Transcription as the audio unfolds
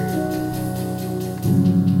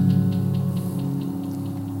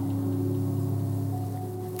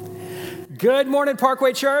Good morning,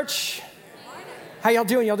 Parkway Church. How y'all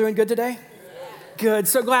doing? Y'all doing good today? Good.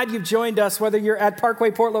 So glad you've joined us, whether you're at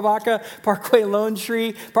Parkway Port Lavaca, Parkway Lone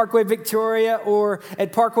Tree, Parkway Victoria, or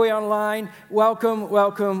at Parkway Online. Welcome,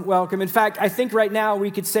 welcome, welcome. In fact, I think right now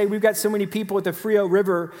we could say we've got so many people at the Frio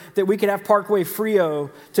River that we could have Parkway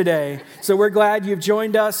Frio today. So we're glad you've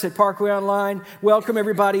joined us at Parkway Online. Welcome,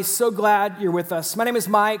 everybody. So glad you're with us. My name is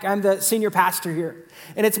Mike. I'm the senior pastor here.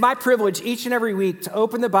 And it's my privilege each and every week to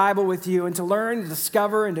open the Bible with you and to learn, to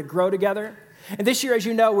discover, and to grow together. And this year, as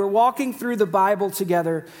you know, we're walking through the Bible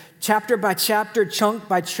together, chapter by chapter, chunk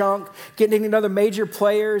by chunk, getting to know the major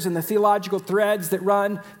players and the theological threads that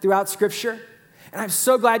run throughout Scripture. And I'm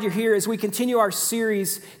so glad you're here as we continue our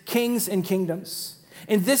series, Kings and Kingdoms.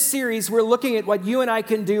 In this series, we're looking at what you and I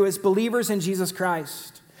can do as believers in Jesus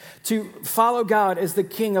Christ to follow God as the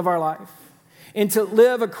King of our life and to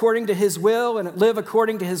live according to His will and live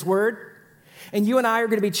according to His word. And you and I are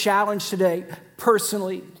going to be challenged today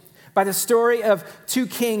personally by the story of two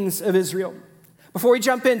kings of Israel. Before we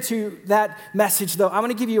jump into that message, though, I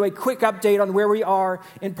want to give you a quick update on where we are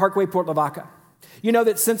in Parkway Port Lavaca. You know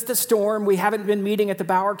that since the storm, we haven't been meeting at the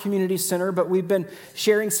Bauer Community Center, but we've been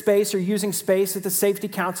sharing space or using space at the Safety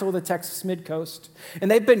Council of the Texas Mid-Coast. And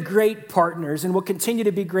they've been great partners and will continue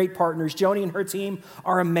to be great partners. Joni and her team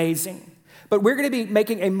are amazing. But we're going to be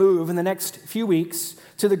making a move in the next few weeks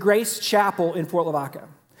to the Grace Chapel in Port Lavaca,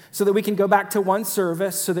 so that we can go back to one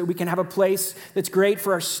service, so that we can have a place that's great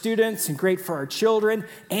for our students and great for our children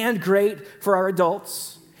and great for our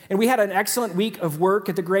adults. And we had an excellent week of work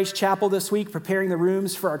at the Grace Chapel this week, preparing the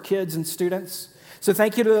rooms for our kids and students. So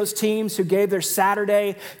thank you to those teams who gave their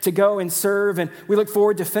Saturday to go and serve. And we look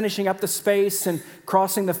forward to finishing up the space and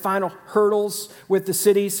crossing the final hurdles with the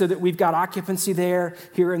city so that we've got occupancy there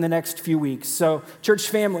here in the next few weeks. So church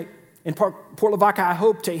family, in Port Lavaca, I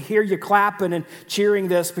hope to hear you clapping and cheering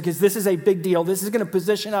this because this is a big deal. This is going to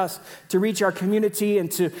position us to reach our community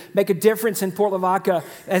and to make a difference in Port Lavaca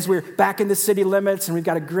as we're back in the city limits and we've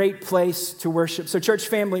got a great place to worship. So church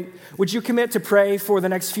family, would you commit to pray for the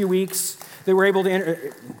next few weeks that we're able to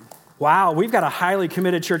enter? Wow, we've got a highly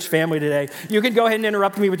committed church family today. You can go ahead and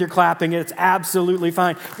interrupt me with your clapping. It's absolutely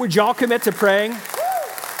fine. Would y'all commit to praying?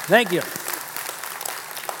 Thank you.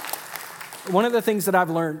 One of the things that I've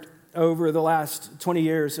learned over the last 20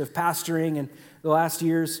 years of pastoring and the last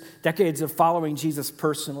decades of following Jesus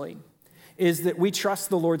personally, is that we trust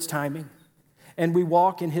the Lord's timing and we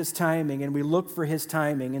walk in His timing and we look for His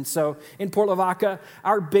timing. And so in Port Lavaca,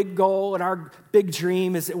 our big goal and our big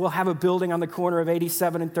dream is that we'll have a building on the corner of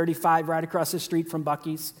 87 and 35 right across the street from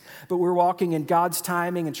Buc-ee's. But we're walking in God's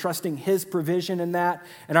timing and trusting His provision in that.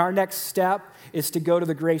 And our next step is to go to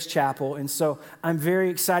the Grace Chapel. And so I'm very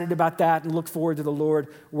excited about that and look forward to the Lord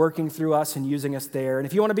working through us and using us there. And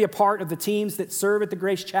if you want to be a part of the teams that serve at the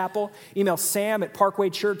Grace Chapel, email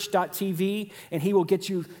sam@parkwaychurch.tv and he will get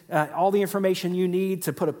you all the information you need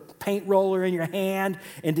to put a paint roller in your hand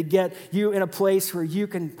and to get you in a place where you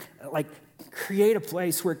can create a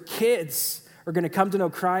place where kids are going to come to know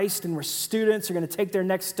Christ and where students are going to take their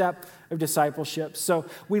next step of discipleship. So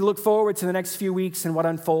we look forward to the next few weeks and what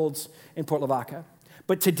unfolds in Port Lavaca.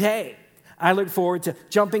 But today, I look forward to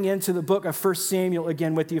jumping into the book of 1 Samuel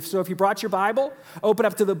again with you. So if you brought your Bible, open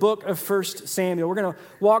up to the book of 1 Samuel. We're going to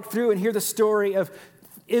walk through and hear the story of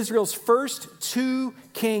Israel's first two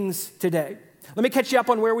kings today. Let me catch you up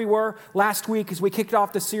on where we were last week as we kicked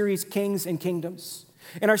off the series Kings and Kingdoms.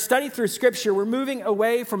 In our study through Scripture, we're moving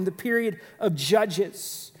away from the period of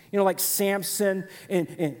judges, like Samson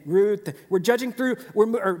and Ruth. We're judging through,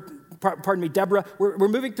 Deborah. We're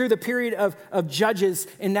moving through the period of judges,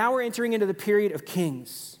 and now we're entering into the period of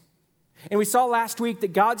kings. And we saw last week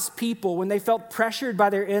that God's people, when they felt pressured by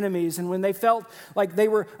their enemies and when they felt like they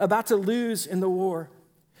were about to lose in the war,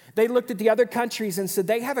 they looked at the other countries and said,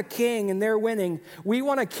 they have a king and they're winning. We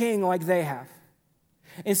want a king like they have.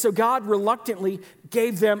 And so God reluctantly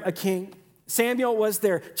gave them a king. Samuel was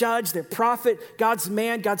their judge, their prophet, God's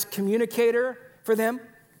man, God's communicator for them.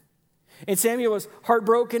 And Samuel was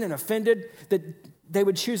heartbroken and offended that they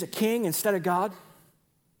would choose a king instead of God.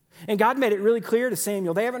 And God made it really clear to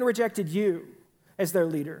Samuel, they haven't rejected you as their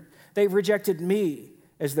leader. They've rejected me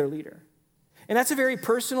as their leader. And that's a very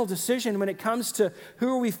personal decision when it comes to who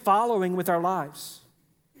are we following with our lives.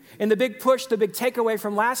 And the big push, the big takeaway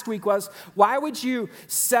from last week was, why would you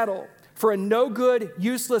settle for a no-good,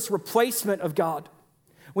 useless replacement of God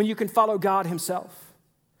when you can follow God Himself?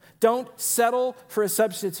 Don't settle for a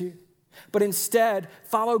substitute, but instead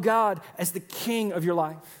follow God as the king of your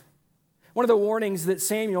life. One of the warnings that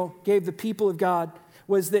Samuel gave the people of God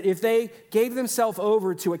was that if they gave themselves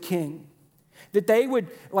over to a king, that they would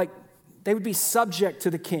they would be subject to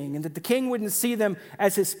the king, and that the king wouldn't see them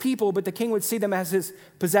as his people, but the king would see them as his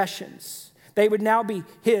possessions. They would now be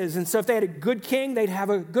his. And so if they had a good king, they'd have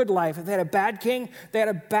a good life. If they had a bad king, they had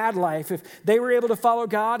a bad life. If they were able to follow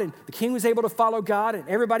God and the king was able to follow God and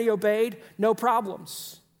everybody obeyed, no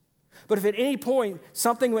problems. But if at any point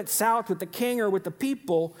something went south with the king or with the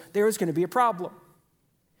people, there was going to be a problem.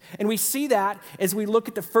 And we see that as we look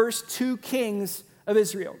at the first two kings of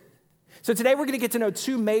Israel. So today we're going to get to know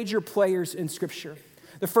two major players in Scripture.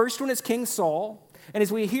 The first one is King Saul. And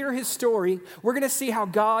as we hear his story, we're going to see how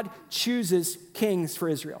God chooses kings for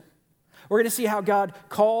Israel. We're going to see how God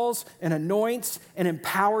calls and anoints and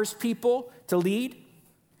empowers people to lead.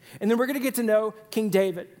 And then we're going to get to know King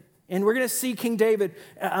David. And we're going to see King David,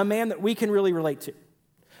 a man that we can really relate to,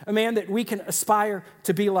 a man that we can aspire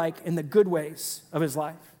to be like in the good ways of his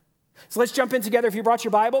life. So let's jump in together. If you brought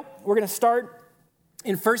your Bible, we're going to start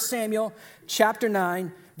in 1 Samuel chapter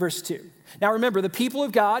 9, verse 2. Now remember, the people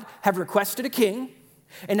of God have requested a king,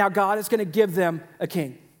 and now God is going to give them a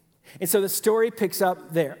king. And so the story picks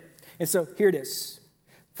up there. And so here it is.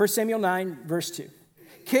 1 Samuel 9, verse 2.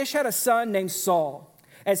 Kish had a son named Saul,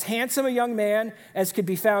 as handsome a young man as could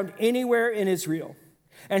be found anywhere in Israel.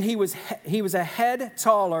 And he was a head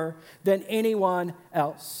taller than anyone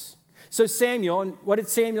else. So Samuel, and what did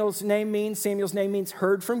Samuel's name mean? Samuel's name means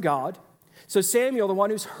heard from God. So Samuel, the one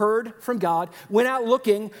who's heard from God, went out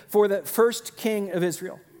looking for the first king of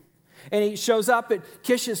Israel. And he shows up at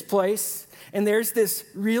Kish's place, and there's this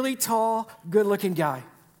really tall, good-looking guy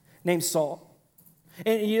named Saul.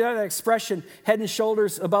 And you know that expression, head and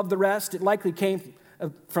shoulders above the rest? It likely came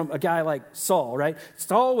from a guy like Saul, right?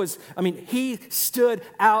 Saul was, he stood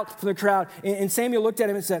out from the crowd. And Samuel looked at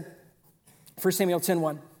him and said, 1 Samuel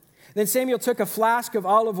 10:1. Then Samuel took a flask of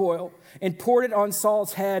olive oil and poured it on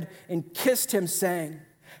Saul's head and kissed him, saying,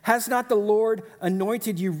 has not the Lord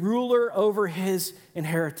anointed you ruler over his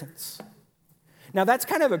inheritance? Now, that's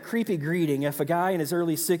kind of a creepy greeting if a guy in his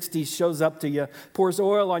early 60s shows up to you, pours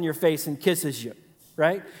oil on your face, and kisses you,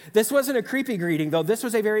 right? This wasn't a creepy greeting, though. This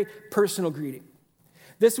was a very personal greeting.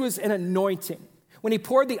 This was an anointing. When he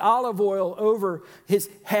poured the olive oil over his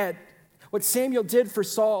head, what Samuel did for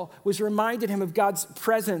Saul was reminded him of God's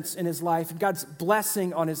presence in his life and God's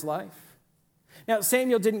blessing on his life. Now,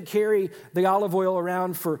 Samuel didn't carry the olive oil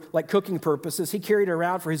around for like cooking purposes. He carried it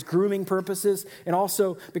around for his grooming purposes and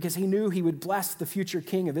also because he knew he would bless the future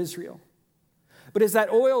king of Israel. But as that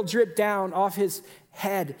oil dripped down off his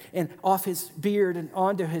head and off his beard and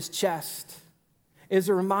onto his chest, it was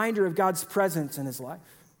a reminder of God's presence in his life.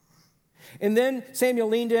 And then Samuel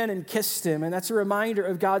leaned in and kissed him, and that's a reminder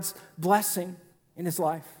of God's blessing in his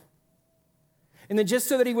life. And then just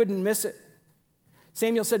so that he wouldn't miss it,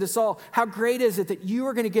 Samuel said to Saul, how great is it that you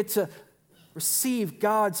are going to get to receive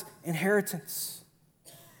God's inheritance?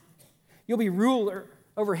 You'll be ruler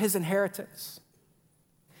over his inheritance.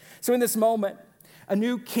 So in this moment, a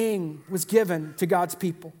new king was given to God's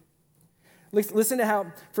people. Listen to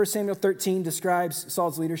how 1 Samuel 13 describes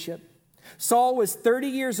Saul's leadership. Saul was 30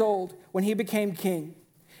 years old when he became king,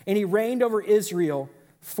 and he reigned over Israel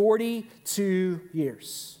 42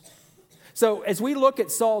 years. So as we look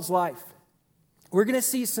at Saul's life, we're going to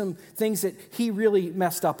see some things that he really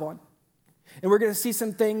messed up on. And we're going to see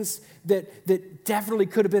some things that definitely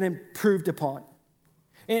could have been improved upon.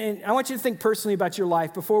 And I want you to think personally about your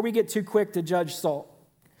life before we get too quick to judge Saul.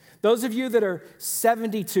 Those of you that are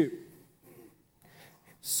 72,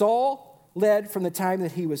 Saul led from the time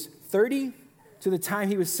that he was 30 to the time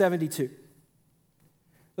he was 72.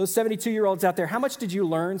 Those 72-year-olds out there, how much did you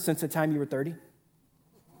learn since the time you were 30?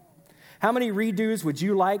 How many redos would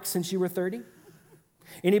you like since you were 30?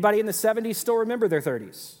 Anybody in the 70s still remember their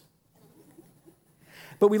 30s?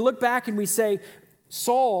 But we look back and we say,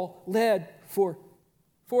 Saul led for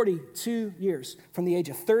 42 years, from the age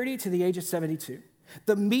of 30 to the age of 72.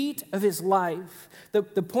 The meat of his life, the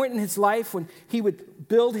point in his life when he would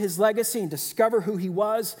build his legacy and discover who he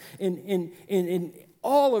was in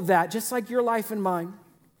all of that, just like your life and mine,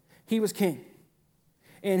 he was king.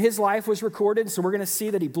 And his life was recorded, so we're going to see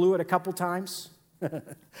that he blew it a couple times,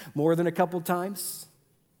 more than a couple times.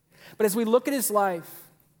 But as we look at his life,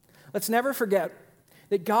 let's never forget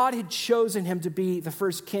that God had chosen him to be the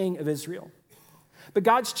first king of Israel. But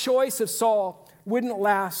God's choice of Saul wouldn't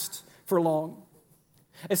last for long.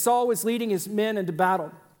 As Saul was leading his men into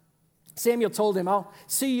battle, Samuel told him, I'll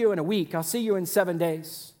see you in a week. I'll see you in 7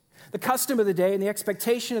 days. The custom of the day and the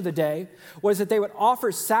expectation of the day was that they would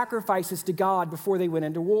offer sacrifices to God before they went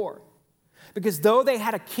into war. Because though they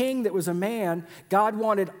had a king that was a man, God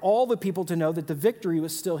wanted all the people to know that the victory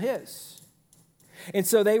was still his. And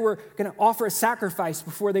so they were going to offer a sacrifice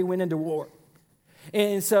before they went into war.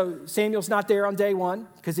 And so Samuel's not there on day one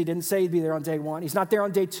because he didn't say he'd be there on day one. He's not there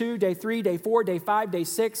on day 2, day 3, day 4, day 5, day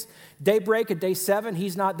 6, daybreak at day 7.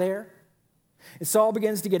 He's not there. And Saul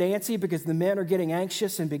begins to get antsy because the men are getting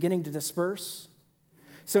anxious and beginning to disperse.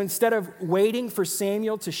 So instead of waiting for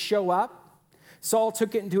Samuel to show up, Saul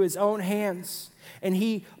took it into his own hands and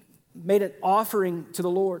he made an offering to the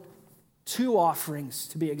Lord, 2 offerings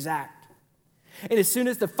to be exact. And as soon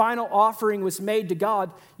as the final offering was made to God,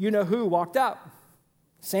 you know who walked up?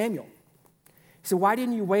 Samuel. He said, "Why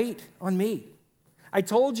didn't you wait on me? I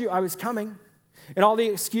told you I was coming." And all the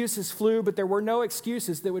excuses flew, but there were no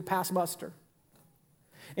excuses that would pass muster.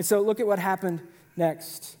 And so look at what happened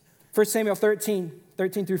next. 1 Samuel 13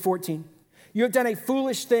 through 14. "You have done a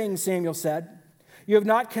foolish thing," Samuel said. "You have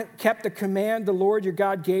not kept the command the Lord your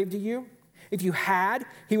God gave to you. If you had,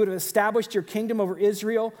 he would have established your kingdom over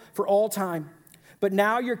Israel for all time. But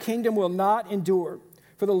now your kingdom will not endure.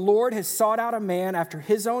 For the Lord has sought out a man after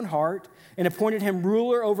his own heart and appointed him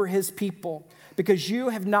ruler over his people, because you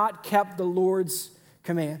have not kept the Lord's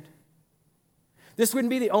command." This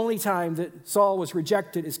wouldn't be the only time that Saul was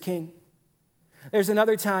rejected as king. There's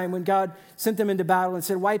another time when God sent them into battle and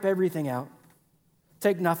said, "Wipe everything out.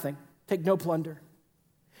 Take nothing. Take no plunder."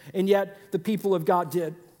 And yet the people of God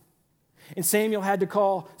did. And Samuel had to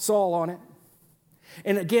call Saul on it.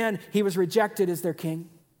 And again, he was rejected as their king.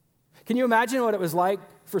 Can you imagine what it was like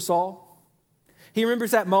for Saul? He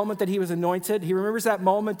remembers that moment that he was anointed. He remembers that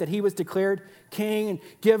moment that he was declared king and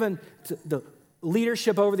given the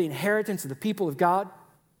leadership over the inheritance of the people of God.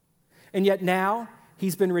 And yet now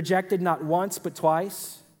he's been rejected not once but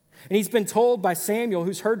twice. And he's been told by Samuel,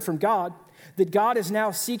 who's heard from God, that God is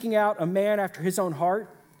now seeking out a man after his own heart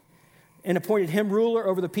and appointed him ruler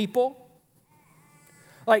over the people.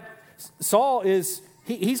 Like Saul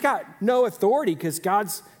he's got no authority because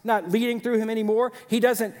God's not leading through him anymore.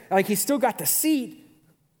 He's still got the seat,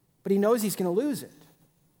 but he knows he's going to lose it.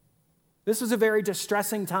 This was a very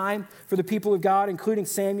distressing time for the people of God, including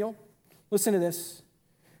Samuel. Listen to this.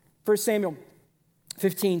 1 Samuel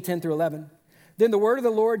 15, 10 through 11. "Then the word of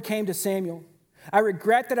the Lord came to Samuel. I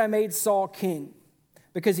regret that I made Saul king,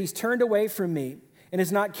 because he's turned away from me and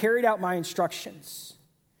has not carried out my instructions."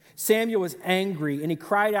 Samuel was angry, and he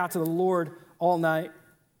cried out to the Lord all night.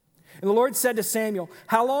 And the Lord said to Samuel,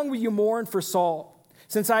 "How long will you mourn for Saul,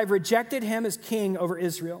 since I have rejected him as king over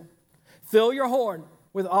Israel? Fill your horn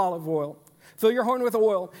with olive oil. Fill your horn with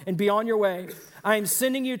oil and be on your way. I am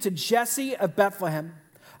sending you to Jesse of Bethlehem.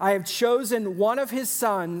 I have chosen one of his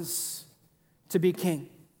sons to be king."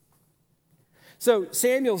 So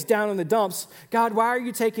Samuel's down in the dumps. "God, why are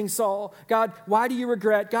you taking Saul? God, why do you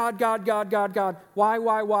regret? God. Why?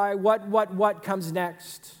 What comes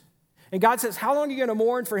next?" And God says, "How long are you going to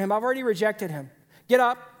mourn for him? I've already rejected him. Get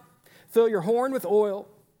up, fill your horn with oil,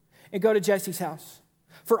 and go to Jesse's house.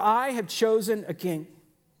 For I have chosen a king."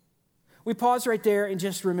 We pause right there and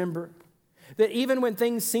just remember that even when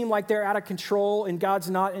things seem like they're out of control and God's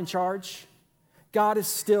not in charge, God is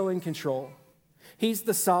still in control. He's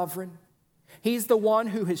the sovereign. He's the one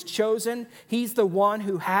who has chosen. He's the one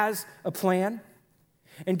who has a plan.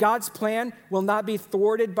 And God's plan will not be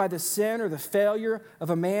thwarted by the sin or the failure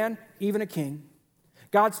of a man, even a king.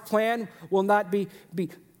 God's plan will not be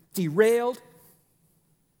derailed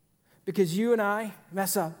because you and I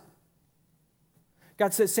mess up.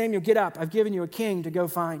 God says, "Samuel, get up. I've given you a king to go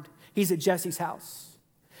find. He's at Jesse's house."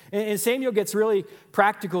 And Samuel gets really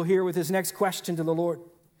practical here with his next question to the Lord.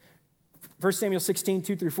 1 Samuel 16,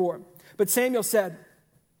 2 through 4. "But Samuel said,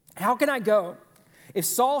 'How can I go? If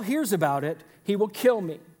Saul hears about it, he will kill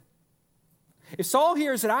me. If Saul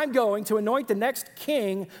hears that I'm going to anoint the next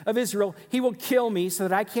king of Israel, he will kill me so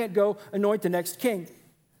that I can't go anoint the next king.'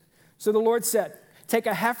 So the Lord said, 'Take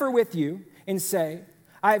a heifer with you and say,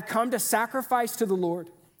 I have come to sacrifice to the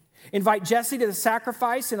Lord. Invite Jesse to the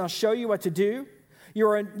sacrifice and I'll show you what to do. You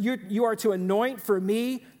are to anoint for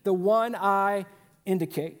me the one I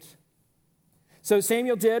indicate.' So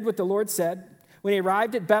Samuel did what the Lord said. When he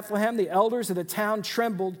arrived at Bethlehem, the elders of the town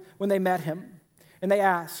trembled when they met him. And they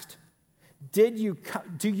asked, do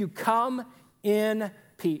you come in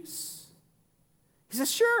peace?" He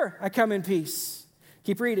says, "Sure, I come in peace."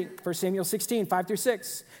 Keep reading, 1 Samuel 16, 5 through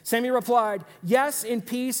 6. Samuel replied, "Yes, in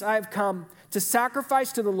peace I have come to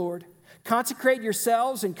sacrifice to the Lord. Consecrate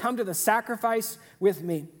yourselves and come to the sacrifice with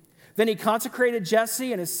me." Then he consecrated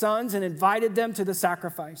Jesse and his sons and invited them to the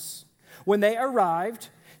sacrifice. When they arrived,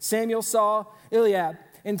 Samuel saw Eliab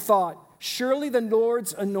and thought, "Surely the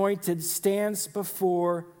Lord's anointed stands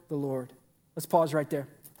before the Lord." Let's pause right there.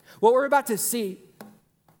 What we're about to see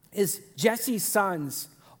is Jesse's sons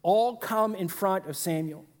all come in front of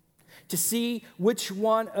Samuel to see which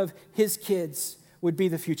one of his kids would be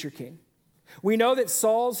the future king. We know that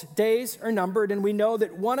Saul's days are numbered, and we know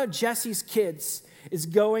that one of Jesse's kids is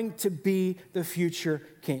going to be the future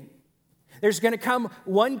king. There's going to come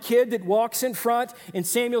one kid that walks in front, and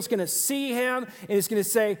Samuel's going to see him, and he's going to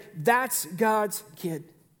say, that's God's kid.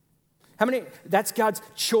 That's God's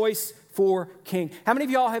choice for king. How many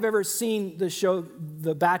of y'all have ever seen the show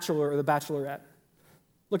The Bachelor or The Bachelorette?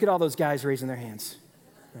 Look at all those guys raising their hands.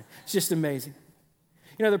 It's just amazing.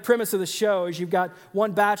 You know, the premise of the show is you've got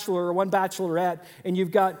one bachelor or one bachelorette, and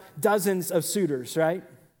you've got dozens of suitors, right?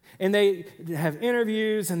 And they have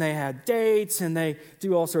interviews, and they have dates, and they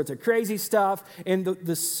do all sorts of crazy stuff. And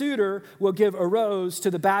the suitor will give a rose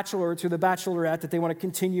to the bachelor or to the bachelorette that they want to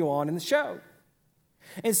continue on in the show.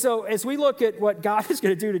 And so as we look at what God is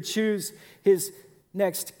going to do to choose his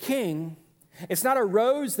next king, it's not a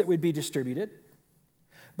rose that would be distributed,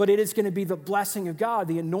 but it is going to be the blessing of God,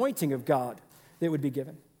 the anointing of God that would be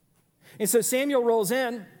given. And so Samuel rolls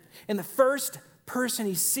in, and the first person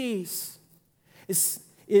he sees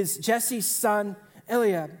is Jesse's son,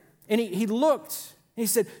 Eliab. And he looked, and he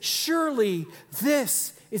said, surely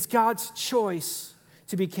this is God's choice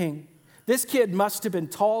to be king. This kid must have been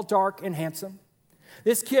tall, dark, and handsome.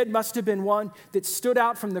 This kid must have been one that stood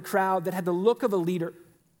out from the crowd, that had the look of a leader.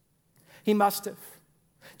 He must have.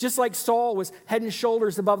 Just like Saul was head and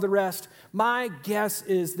shoulders above the rest, my guess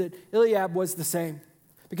is that Eliab was the same.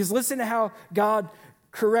 Because listen to how God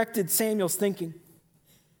corrected Samuel's thinking.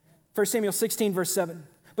 1 Samuel 16, verse 7.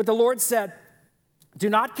 But the Lord said, do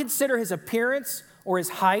not consider his appearance or his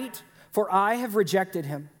height, for I have rejected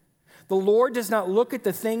him. The Lord does not look at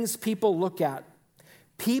the things people look at.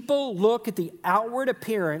 People look at the outward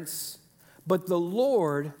appearance, but the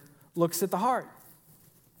Lord looks at the heart.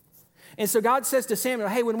 And so God says to Samuel,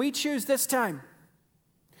 hey, when we choose this time,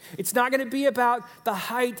 it's not going to be about the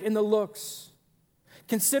height and the looks.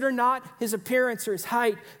 Consider not his appearance or his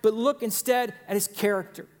height, but look instead at his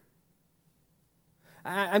character.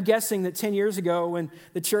 I'm guessing that 10 years ago when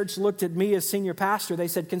the church looked at me as senior pastor, they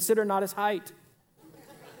said, consider not his height,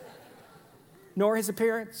 nor his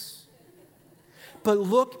appearance, but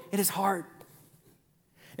look at his heart.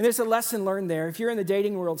 And there's a lesson learned there. If you're in the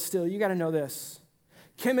dating world still, you got to know this.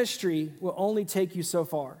 Chemistry will only take you so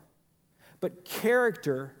far, but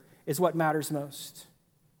character is what matters most.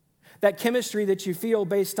 That chemistry that you feel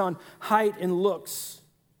based on height and looks,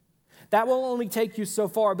 that will only take you so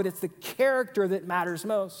far, but it's the character that matters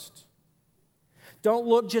most. Don't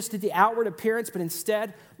look just at the outward appearance, but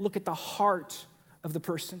instead look at the heart of the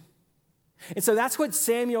person. And so that's what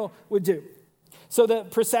Samuel would do. So the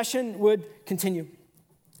procession would continue.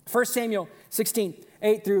 1 Samuel 16,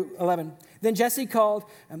 8 through 11. Then Jesse called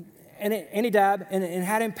Abinadab and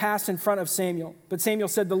had him pass in front of Samuel. But Samuel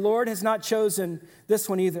said, the Lord has not chosen this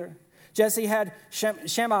one either. Jesse had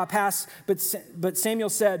Shammah pass, but Samuel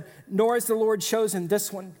said, nor has the Lord chosen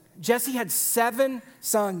this one. Jesse had 7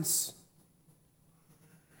 sons.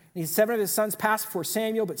 And 7 of his sons passed before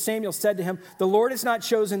Samuel, but Samuel said to him, the Lord has not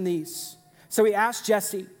chosen these. So he asked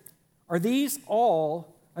Jesse, are these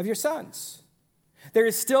all of your sons? There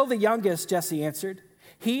is still the youngest, Jesse answered.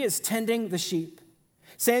 He is tending the sheep.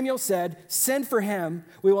 Samuel said, send for him.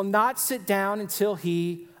 We will not sit down until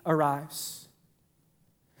he arrives.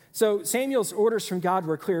 So Samuel's orders from God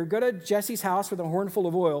were clear. Go to Jesse's house with a horn full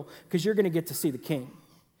of oil because you're going to get to see the king.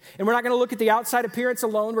 And we're not going to look at the outside appearance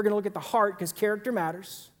alone. We're going to look at the heart because character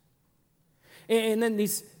matters. And then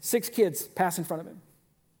these 6 kids pass in front of him.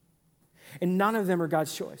 And none of them are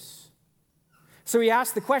God's choice. So he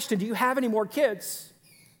asked the question, do you have any more kids?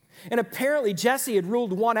 And apparently Jesse had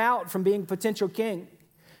ruled one out from being potential king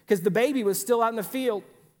because the baby was still out in the field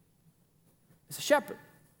as a shepherd.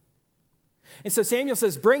 And so Samuel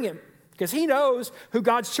says, bring him, because he knows who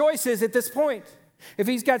God's choice is at this point. If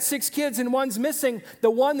he's got 6 kids and one's missing,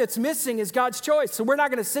 the one that's missing is God's choice. So we're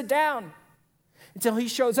not going to sit down until he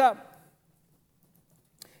shows up.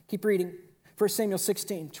 Keep reading. 1 Samuel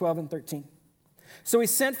 16, 12 and 13. So he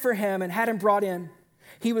sent for him and had him brought in.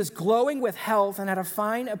 He was glowing with health and had a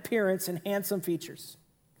fine appearance and handsome features.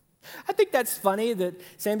 I think that's funny that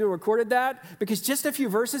Samuel recorded that because just a few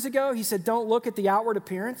verses ago, he said, don't look at the outward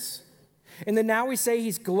appearance. And then now we say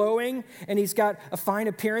he's glowing and he's got a fine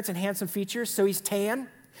appearance and handsome features. So he's tan.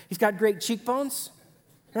 He's got great cheekbones,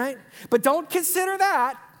 right? But don't consider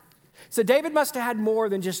that. So David must have had more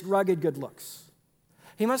than just rugged good looks.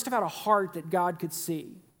 He must have had a heart that God could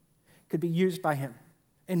see, could be used by him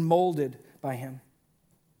and molded by him.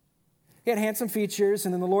 He had handsome features,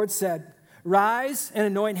 and then the Lord said, rise and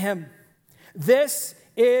anoint him. This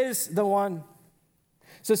is the one.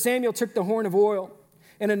 So Samuel took the horn of oil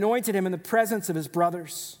and anointed him in the presence of his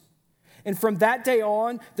brothers. And from that day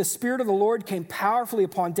on, the Spirit of the Lord came powerfully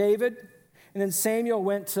upon David. And then Samuel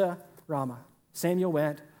went to Ramah. Samuel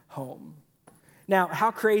went home. Now,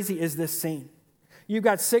 how crazy is this scene? You've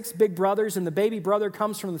got 6 big brothers, and the baby brother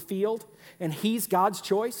comes from the field, and he's God's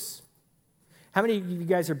choice. How many of you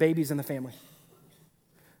guys are babies in the family?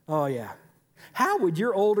 Oh, yeah. How would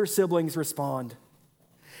your older siblings respond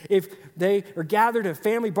if they are gathered at a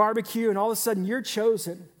family barbecue and all of a sudden you're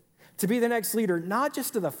chosen to be the next leader, not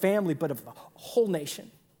just of the family, but of the whole nation?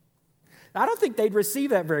 I don't think they'd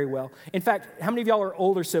receive that very well. In fact, how many of y'all are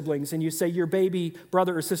older siblings and you say your baby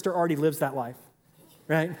brother or sister already lives that life,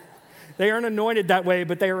 right? They aren't anointed that way,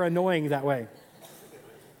 but they are annoying that way.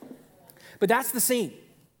 But that's the scene.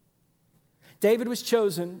 David was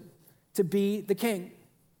chosen to be the king.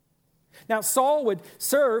 Now, Saul would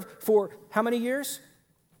serve for how many years?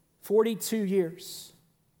 42 years.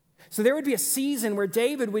 So there would be a season where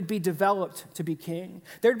David would be developed to be king.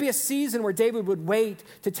 There would be a season where David would wait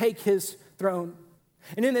to take his throne.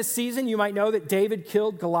 And in this season, you might know that David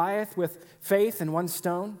killed Goliath with faith and 1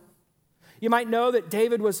 stone. You might know that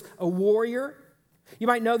David was a warrior. You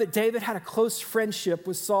might know that David had a close friendship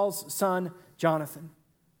with Saul's son, Jonathan.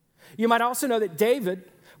 You might also know that David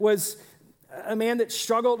was a man that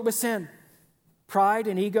struggled with sin, pride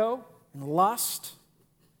and ego and lust.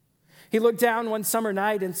 He looked down one summer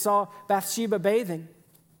night and saw Bathsheba bathing.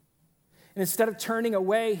 And instead of turning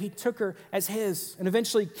away, he took her as his and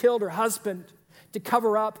eventually killed her husband to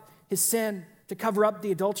cover up his sin, to cover up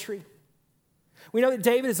the adultery. We know that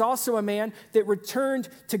David is also a man that returned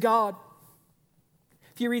to God.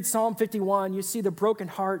 If you read Psalm 51, you see the broken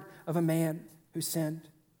heart of a man who sinned.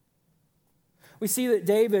 We see that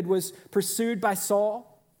David was pursued by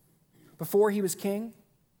Saul before he was king.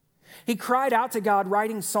 He cried out to God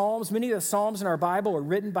writing psalms. Many of the psalms in our Bible are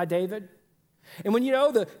written by David. And when you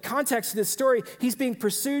know the context of this story, he's being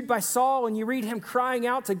pursued by Saul, and you read him crying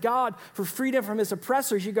out to God for freedom from his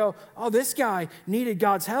oppressors, you go, oh, this guy needed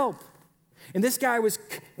God's help. And this guy was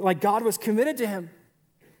like God was committed to him.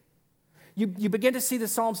 You begin to see the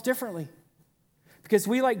Psalms differently because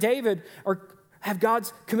we, like David, have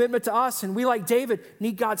God's commitment to us, and we, like David,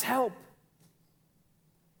 need God's help.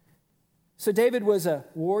 So David was a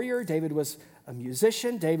warrior. David was a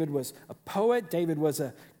musician. David was a poet. David was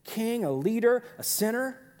a king, a leader, a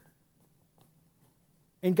sinner.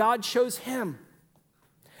 And God chose him.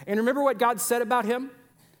 And remember what God said about him?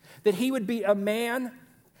 That he would be a man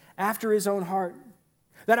after his own heart.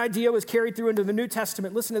 That idea was carried through into the New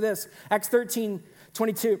Testament. Listen to this, Acts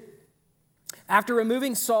 13:22. After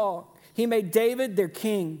removing Saul, he made David their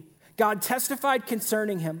king. God testified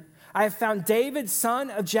concerning him, I have found David,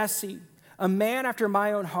 son of Jesse, a man after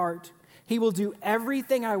my own heart. He will do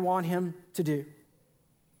everything I want him to do.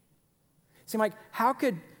 Seemed like, how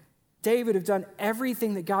could David have done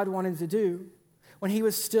everything that God wanted him to do when he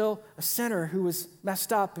was still a sinner who was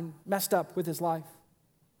messed up with his life?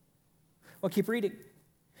 Well, keep reading.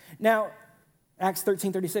 Now, Acts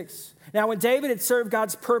 13:36. Now, when David had served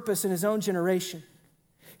God's purpose in his own generation,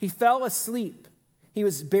 he fell asleep. He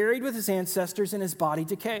was buried with his ancestors and his body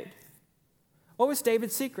decayed. What was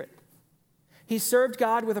David's secret? He served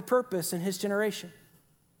God with a purpose in his generation.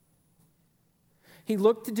 He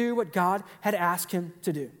looked to do what God had asked him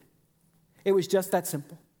to do. It was just that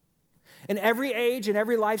simple. In every age and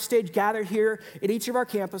every life stage gathered here at each of our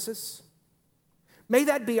campuses, may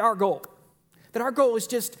that be our goal. That our goal is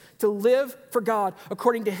just to live for God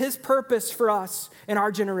according to his purpose for us in our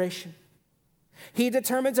generation. He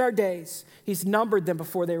determines our days. He's numbered them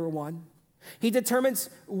before they were won. He determines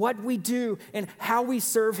what we do and how we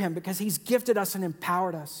serve him because he's gifted us and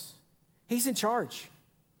empowered us. He's in charge.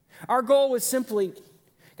 Our goal was simply,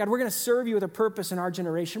 God, we're going to serve you with a purpose in our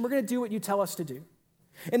generation. We're going to do what you tell us to do.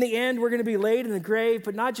 In the end, we're going to be laid in the grave,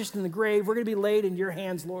 but not just in the grave. We're going to be laid in your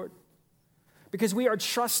hands, Lord, because we are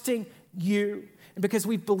trusting you and because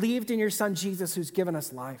we've believed in your son, Jesus, who's given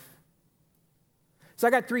us life. So I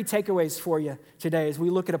got 3 takeaways for you today as we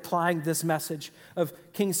look at applying this message of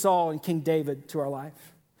King Saul and King David to our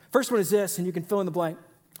life. First one is this, and you can fill in the blank.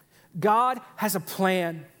 God has a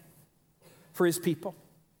plan for his people.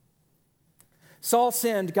 Saul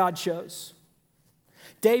sinned, God chose.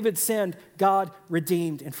 David sinned, God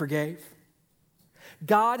redeemed and forgave.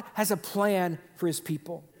 God has a plan for his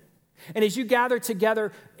people. And as you gather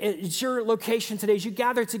together, it's your location today, as you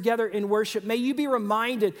gather together in worship, may you be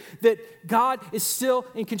reminded that God is still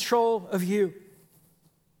in control of you.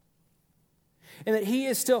 And that he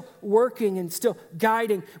is still working and still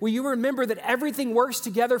guiding. Will you remember that everything works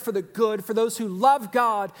together for the good for those who love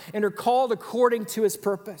God and are called according to his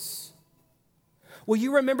purpose? Will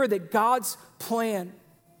you remember that God's plan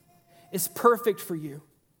is perfect for you?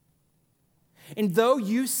 And though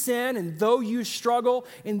you sin, and though you struggle,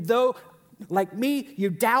 and though, like me, you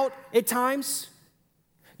doubt at times,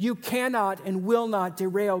 you cannot and will not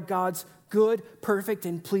derail God's good, perfect,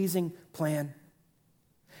 and pleasing plan.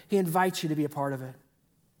 He invites you to be a part of it.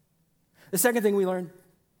 The second thing we learn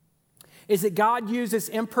is that God uses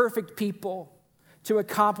imperfect people to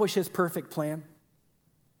accomplish his perfect plan.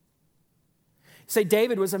 Say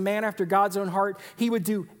David was a man after God's own heart. He would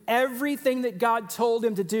do everything that God told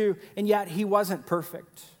him to do, and yet he wasn't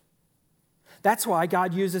perfect. That's why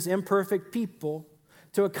God uses imperfect people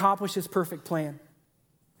to accomplish his perfect plan.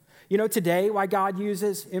 You know today why God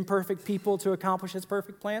uses imperfect people to accomplish his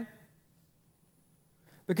perfect plan?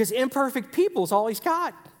 Because imperfect people is all he's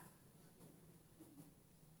got.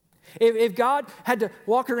 If God had to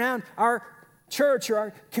walk around our church or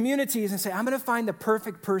our communities and say, I'm going to find the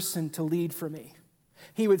perfect person to lead for me,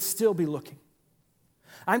 he would still be looking.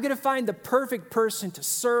 I'm going to find the perfect person to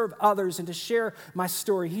serve others and to share my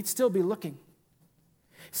story. He'd still be looking.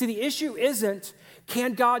 See, the issue isn't,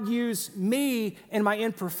 can God use me and my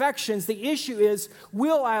imperfections? The issue is,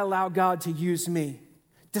 will I allow God to use me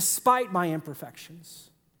despite my imperfections?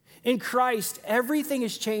 In Christ, everything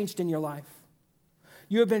has changed in your life.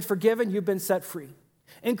 You have been forgiven, you've been set free.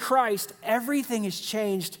 In Christ, everything has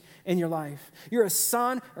changed in your life. You're a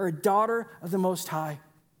son or a daughter of the Most High.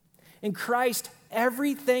 In Christ,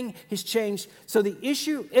 everything has changed. So the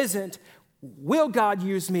issue isn't, will God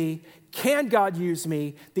use me? Can God use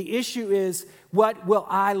me? The issue is, what will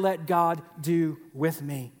I let God do with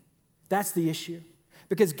me? That's the issue.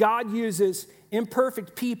 Because God uses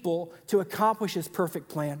imperfect people to accomplish his perfect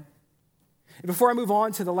plan. And before I move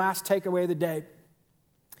on to the last takeaway of the day,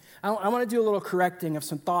 I want to do a little correcting of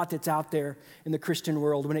some thought that's out there in the Christian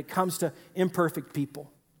world when it comes to imperfect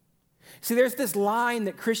people. See, there's this line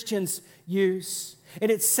that Christians use,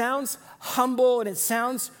 and it sounds humble and it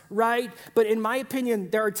sounds right, but in my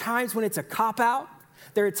opinion, there are times when it's a cop-out.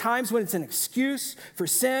 There are times when it's an excuse for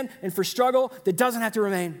sin and for struggle that doesn't have to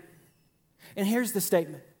remain. And here's the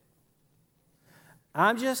statement.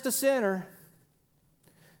 I'm just a sinner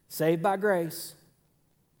saved by grace.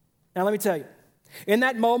 Now let me tell you, in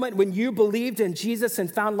that moment when you believed in Jesus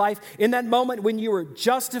and found life, in that moment when you were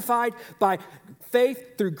justified by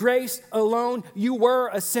faith through grace alone, you were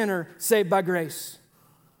a sinner saved by grace.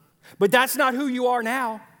 But that's not who you are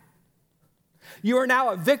now. You are now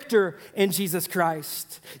a victor in Jesus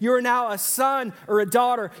Christ. You are now a son or a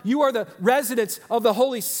daughter. You are the residents of the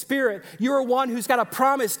Holy Spirit. You are one who's got a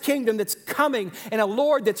promised kingdom that's coming and a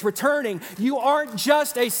Lord that's returning. You aren't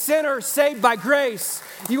just a sinner saved by grace.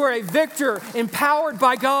 You are a victor empowered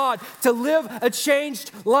by God to live a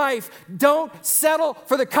changed life. Don't settle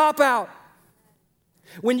for the cop-out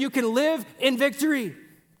when you can live in victory.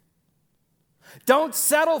 Don't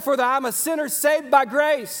settle for the I'm a sinner saved by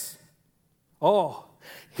grace. Oh,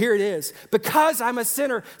 here it is. Because I'm a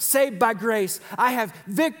sinner saved by grace, I have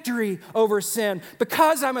victory over sin.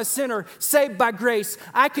 Because I'm a sinner saved by grace,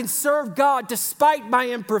 I can serve God despite my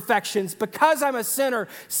imperfections. Because I'm a sinner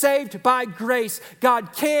saved by grace,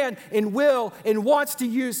 God can and will and wants to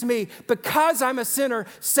use me. Because I'm a sinner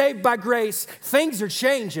saved by grace, things are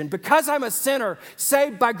changing. Because I'm a sinner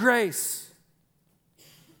saved by grace,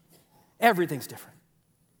 everything's different.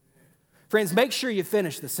 Friends, make sure you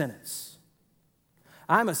finish the sentence.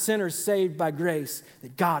 I'm a sinner saved by grace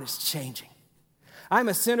that God is changing. I'm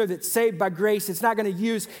a sinner that's saved by grace. It's not going to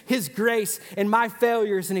use his grace and my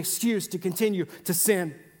failure as an excuse to continue to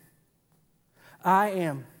sin. I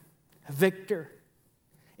am a victor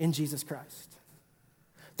in Jesus Christ.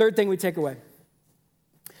 Third thing we take away.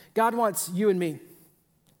 God wants you and me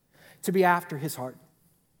to be after his heart.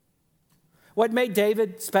 What made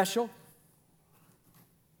David special?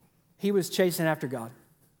 He was chasing after God.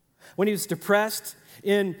 When he was depressed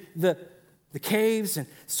in the caves and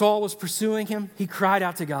Saul was pursuing him, he cried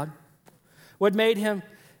out to God. What made him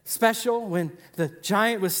special when the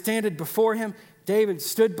giant was standing before him, David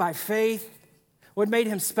stood by faith. What made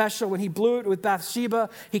him special when he blew it with Bathsheba,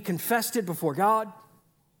 he confessed it before God.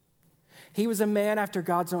 He was a man after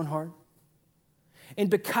God's own heart. And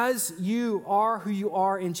because you are who you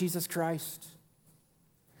are in Jesus Christ,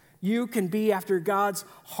 you can be after God's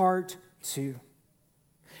heart too.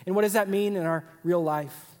 And what does that mean in our real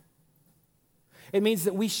life? It means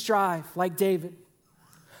that we strive like David,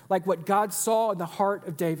 like what God saw in the heart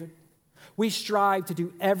of David. We strive to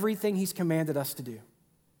do everything he's commanded us to do.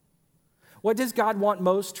 What does God want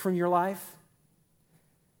most from your life?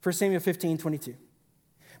 1 Samuel 15:22.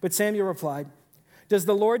 But Samuel replied, does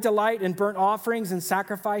the Lord delight in burnt offerings and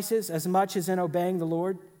sacrifices as much as in obeying the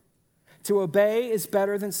Lord? To obey is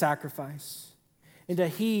better than sacrifice, and to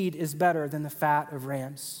heed is better than the fat of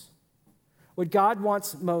rams. What God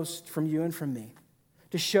wants most from you and from me,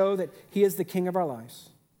 to show that he is the king of our lives,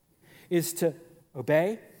 is to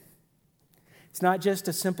obey. It's not just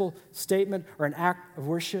a simple statement or an act of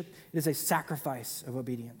worship. It is a sacrifice of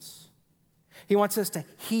obedience. He wants us to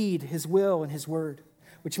heed his will and his word,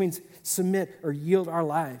 which means submit or yield our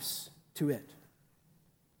lives to it.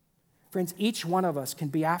 Friends, each one of us can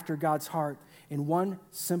be after God's heart in one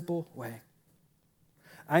simple way.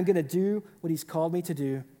 I'm going to do what he's called me to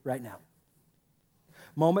do right now.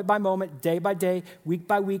 Moment by moment, day by day, week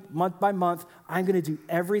by week, month by month, I'm going to do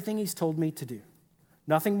everything he's told me to do.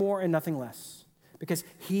 Nothing more and nothing less. Because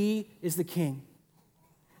he is the king,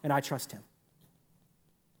 and I trust him.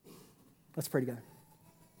 Let's pray together.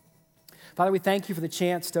 Father, we thank you for the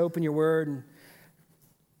chance to open your word. And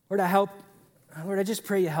Lord, I just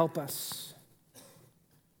pray you help us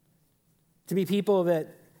to be people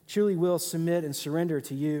that truly will submit and surrender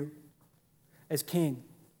to you as king.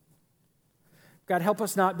 God, help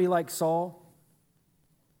us not be like Saul,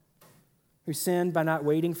 who sinned by not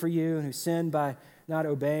waiting for you and who sinned by not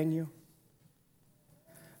obeying you.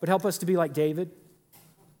 But help us to be like David,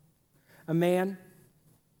 a man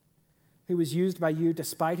who was used by you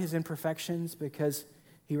despite his imperfections because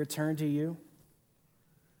he returned to you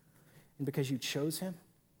and because you chose him.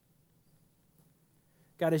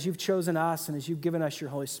 God, as you've chosen us and as you've given us your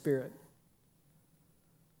Holy Spirit,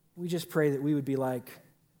 we just pray that we would be like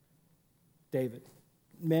David,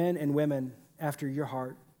 men and women after your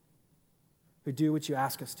heart who do what you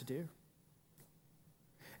ask us to do.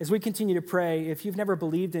 As we continue to pray, if you've never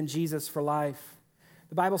believed in Jesus for life,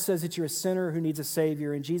 the Bible says that you're a sinner who needs a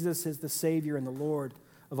Savior, and Jesus is the Savior and the Lord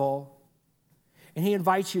of all. And he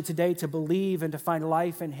invites you today to believe and to find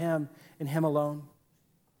life in him and him alone.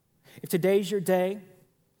 If today's your day,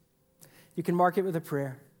 you can mark it with a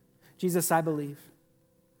prayer. Jesus, I believe.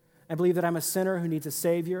 I believe that I'm a sinner who needs a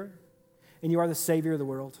Savior, and you are the Savior of the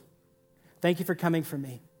world. Thank you for coming for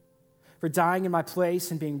me, for dying in my place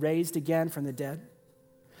and being raised again from the dead.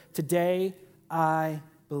 Today, I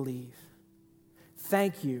believe.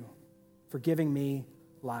 Thank you for giving me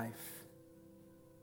life.